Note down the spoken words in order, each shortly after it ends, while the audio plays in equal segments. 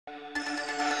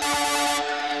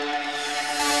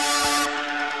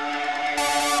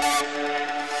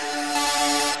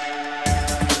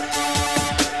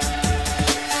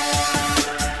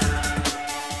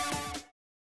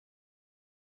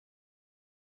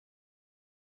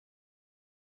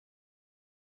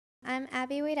I'm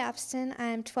Abbi Wade-Abston.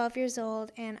 I'm 12 years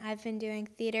old, and I've been doing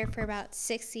theater for about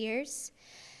 6 years.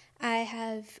 I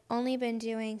have only been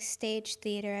doing stage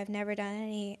theater. I've never done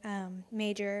any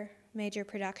major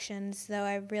productions, though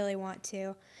I really want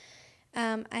to.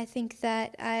 I think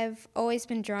that I've always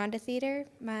been drawn to theater.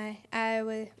 My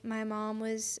mom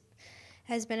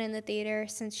has been in the theater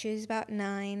since she was about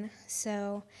 9,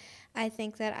 so I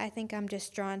think I'm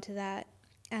just drawn to that,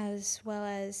 as well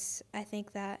as I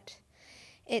think that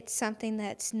it's something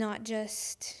that's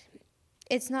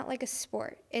it's not like a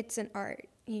sport. It's an art.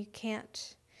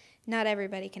 Not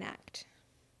everybody can act.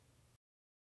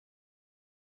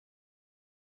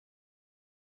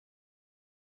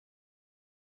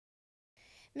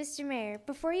 Mr. Mayor,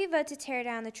 before you vote to tear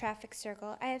down the traffic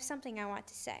circle, I have something I want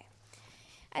to say.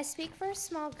 I speak for a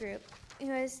small group who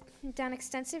has done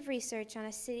extensive research on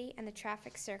a city and the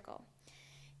traffic circle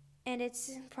and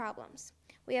its problems.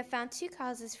 We have found 2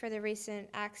 causes for the recent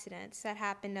accidents that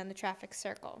happened on the traffic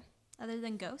circle. Other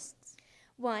than ghosts?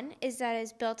 One is that it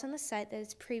is built on the site that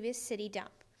is previous city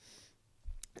dump.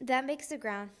 That makes the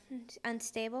ground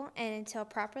unstable, and until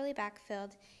properly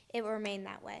backfilled, it will remain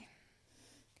that way.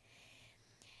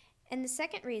 And the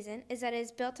second reason is that it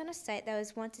is built on a site that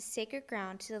was once a sacred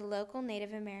ground to the local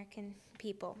Native American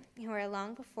people who were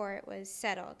long before it was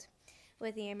settled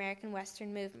with the American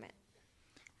Western movement.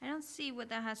 I don't see what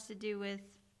that has to do with...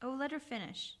 Oh, let her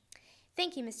finish.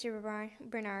 Thank you, Mr.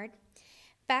 Bernard.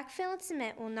 Backfill and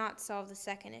cement will not solve the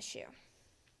second issue.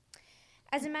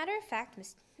 As a matter of fact, I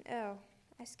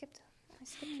skipped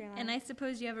your line. And I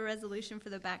suppose you have a resolution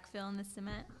for the backfill and the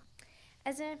cement?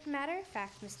 As a matter of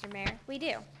fact, Mr. Mayor, we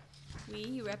do.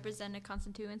 You represent a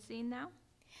constituency now?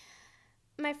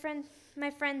 My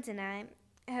friends and I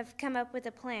have come up with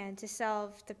a plan to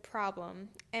solve the problem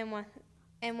and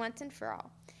once and for all.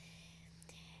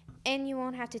 And you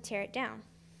won't have to tear it down.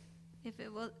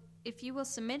 If you will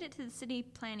submit it to the city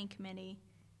planning committee,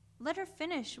 let her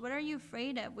finish. What are you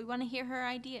afraid of? We want to hear her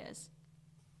ideas.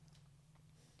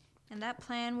 And that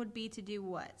plan would be to do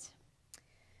what?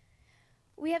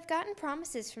 We have gotten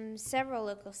promises from several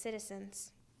local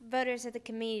citizens, voters of the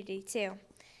community too,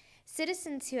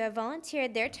 citizens who have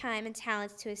volunteered their time and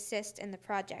talents to assist in the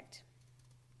project.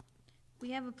 We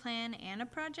have a plan and a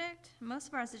project. Most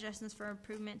of our suggestions for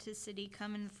improvement to the city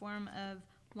come in the form of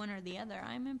one or the other.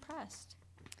 I'm impressed.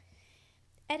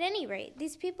 At any rate,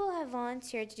 these people have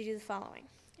volunteered to do the following.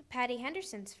 Patty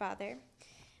Henderson's father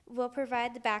will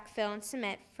provide the backfill and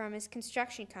cement from his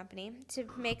construction company to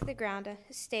make the ground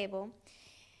stable,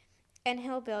 and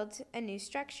he'll build a new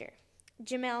structure.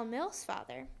 Jamel Mill's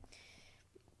father,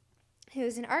 who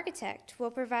is an architect, will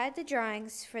provide the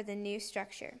drawings for the new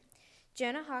structure.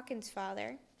 Jonah Hawkins'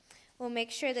 father will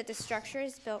make sure that the structure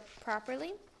is built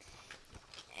properly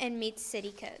and meets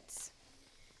city codes.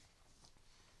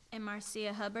 And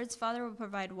Marcia Hubbard's father will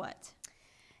provide what?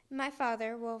 My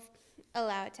father will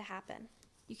allow it to happen.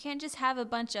 You can't just have a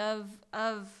bunch of...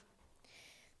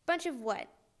 Bunch of what?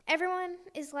 Everyone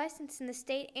is licensed in the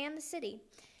state and the city.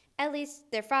 At least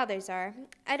their fathers are.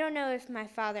 I don't know if my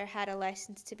father had a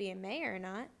license to be a mayor or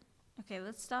not. Okay,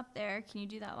 let's stop there. Can you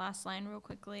do that last line real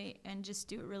quickly and just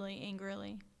do it really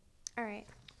angrily? All right.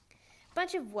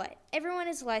 Bunch of what? Everyone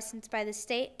is licensed by the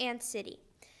state and city.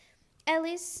 At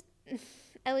least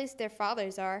their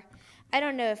fathers are. I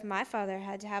don't know if my father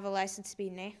had to have a license to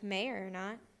be mayor or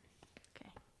not.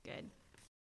 Okay, good.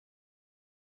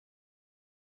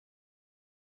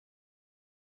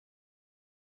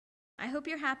 I hope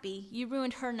you're happy. You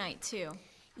ruined her night, too.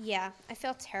 Yeah, I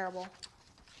feel terrible.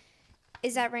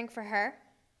 Is that ring for her?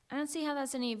 I don't see how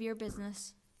that's any of your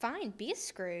business. Fine, be a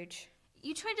Scrooge.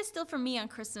 You tried to steal from me on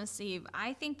Christmas Eve.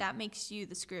 I think that makes you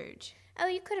the Scrooge. Oh,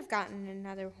 you could have gotten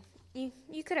another...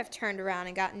 You could have turned around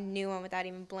and gotten a new one without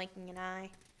even blinking an eye.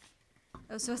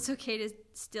 Oh, so it's okay to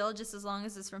steal just as long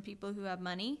as it's from people who have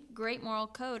money? Great moral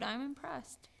code. I'm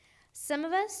impressed. Some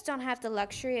of us don't have the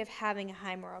luxury of having a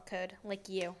high moral code, like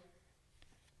you.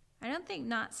 I don't think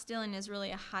not stealing is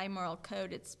really a high moral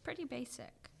code. It's pretty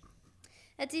basic.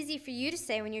 That's easy for you to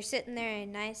say when you're sitting there in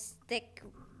a nice, thick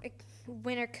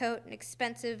winter coat and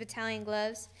expensive Italian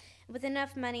gloves, with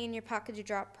enough money in your pocket to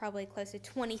drop probably close to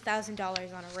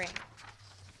 $20,000 on a ring.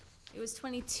 It was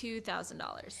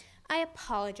 $22,000. I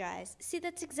apologize. See,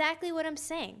 that's exactly what I'm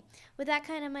saying. With that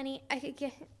kind of money,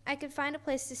 I could find a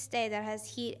place to stay that has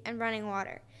heat and running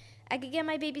water. I could get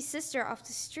my baby sister off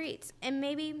the streets, and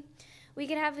maybe we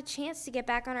could have a chance to get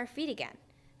back on our feet again.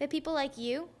 But people like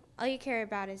you, all you care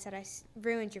about is that I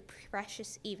ruined your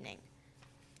precious evening.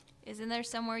 Isn't there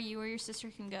somewhere you or your sister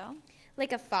can go?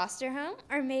 Like a foster home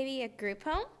or maybe a group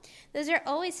home? Those are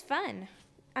always fun.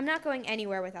 I'm not going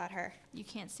anywhere without her. You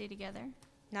can't stay together?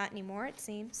 not anymore, it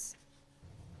seems.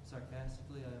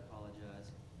 Sarcastically, I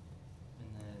apologize. And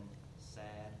then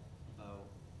sad about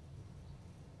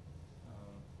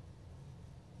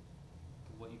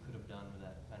what you could have done with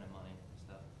that kind of money and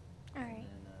stuff. All right.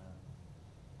 And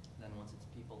then once it's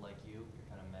people like you, you're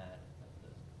kind of mad at the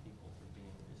people for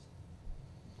being just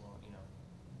blown,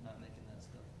 not making that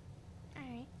stuff. All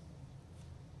right.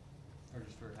 Or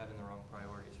just for having the wrong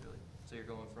priorities, really. So you're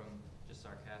going from just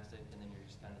sarcastic, and then you're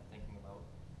just kind of thinking about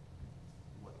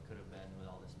what could have been with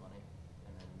all this money,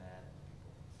 and then mad at people.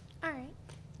 All right.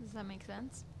 Does that make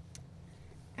sense?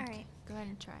 All right. Go ahead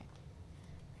and try.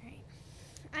 All right.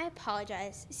 I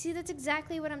apologize. See, that's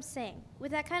exactly what I'm saying.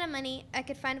 With that kind of money, I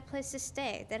could find a place to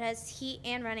stay that has heat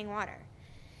and running water.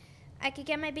 I could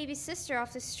get my baby sister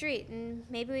off the street, and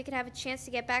maybe we could have a chance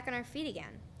to get back on our feet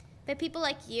again. But people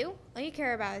like you, all you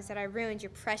care about is that I ruined your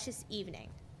precious evening.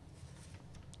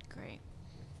 Great.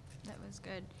 That was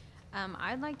good.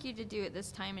 I'd like you to do it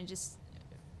this time and just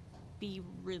be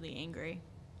really angry.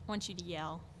 I want you to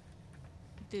yell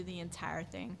through the entire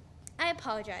thing. I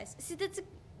apologize. See,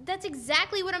 that's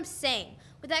exactly what I'm saying.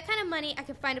 With that kind of money, I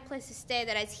could find a place to stay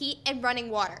that has heat and running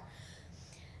water.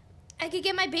 I could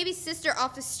get my baby sister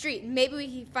off the street, and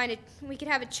maybe we could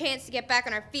have a chance to get back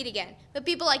on our feet again. But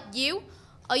people like you,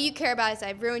 all you care about is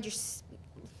I've ruined your...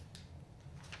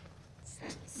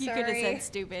 You could have said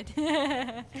stupid.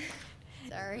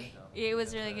 Sorry. It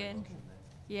was really good.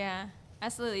 Yeah,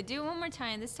 absolutely. Do it one more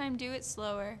time. This time do it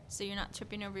slower so you're not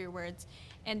tripping over your words.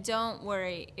 And don't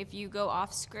worry, if you go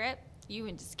off script, you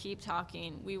can just keep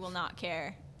talking. We will not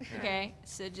care. Okay?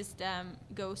 So just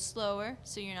go slower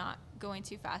so you're not going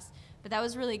too fast. But that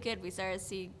was really good. We started to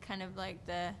see kind of like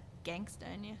the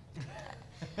gangsta in you.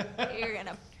 You're going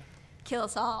to kill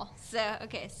us all. So,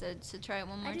 okay, so try it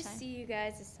one more time. I just see you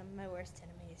guys as some of my worst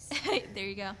enemies. There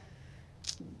you go.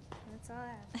 That's all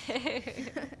I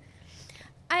have.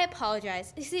 I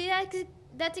apologize. You see,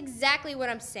 that's exactly what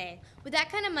I'm saying. With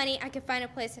that kind of money, I could find a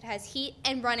place that has heat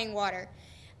and running water.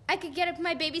 I could get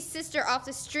my baby sister off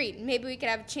the street, and maybe we could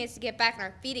have a chance to get back on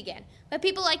our feet again. But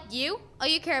people like you, all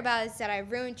you care about is that I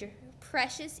ruined your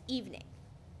precious evening.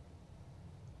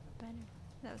 Better.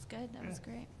 That was good. That was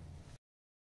great.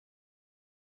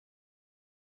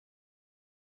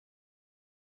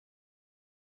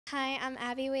 Hi, I'm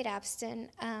Abbi Wade-Abston.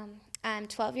 I'm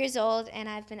 12 years old, and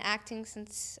I've been acting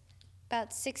since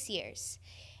about 6 years.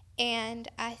 And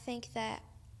I think that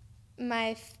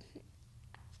my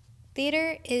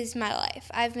theater is my life.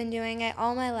 I've been doing it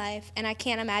all my life, and I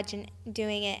can't imagine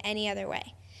doing it any other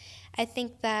way. I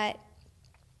think that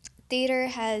theater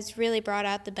has really brought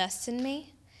out the best in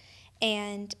me,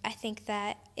 and I think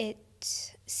that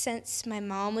since my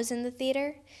mom was in the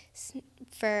theater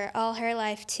for all her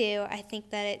life too, I think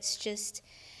that it's just,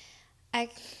 I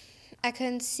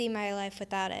couldn't see my life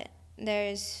without it.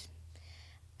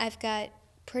 I've got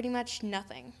pretty much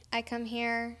nothing. I come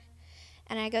here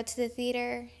and I go to the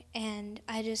theater and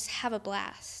I just have a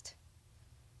blast.